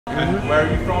And where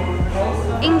are you from?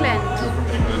 England. From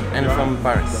England. And from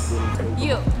Paris.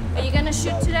 You. Are you gonna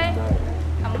shoot today?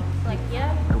 I'm like,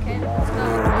 yeah, okay, let's go.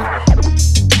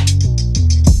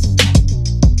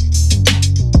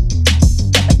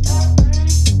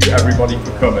 Everybody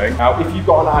for coming. Now, if you've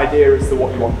got an idea as to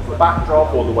what you want as the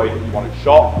backdrop or the way that you want it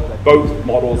shot, both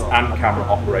models and camera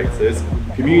operators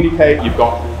communicate. You've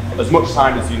got as much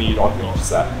time as you need on each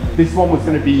set. This one was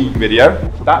going to be video.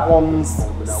 That one's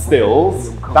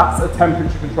stills. That's a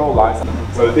temperature control light.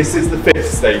 So this is the 5th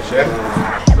station.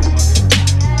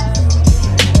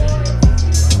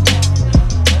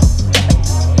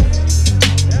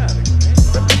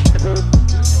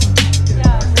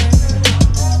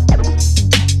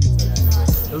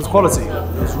 Quality.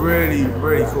 It was really,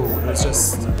 really cool. It's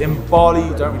just, in Bali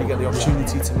you don't really get the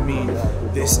opportunity to meet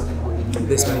this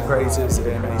many creatives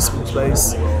in a small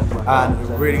space, and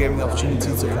it really gave me the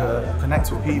opportunity to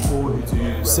connect with people who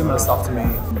do similar stuff to me.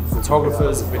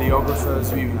 Photographers,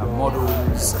 videographers, we even have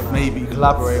models, maybe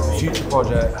collaborate on future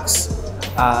projects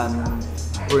and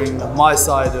bring my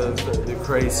side of the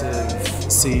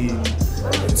creative scene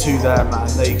to them and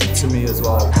they to me as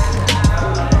well.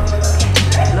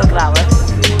 Look that way.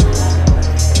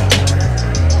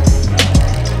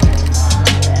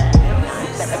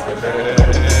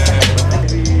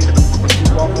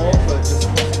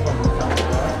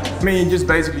 I mean, you just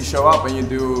basically show up and you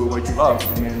do what you love.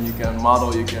 I mean, you can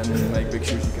model, you can make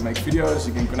pictures, you can make videos,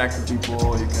 you can connect with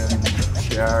people, you can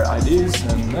share ideas,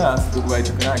 and yeah, it's a good way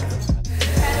to connect.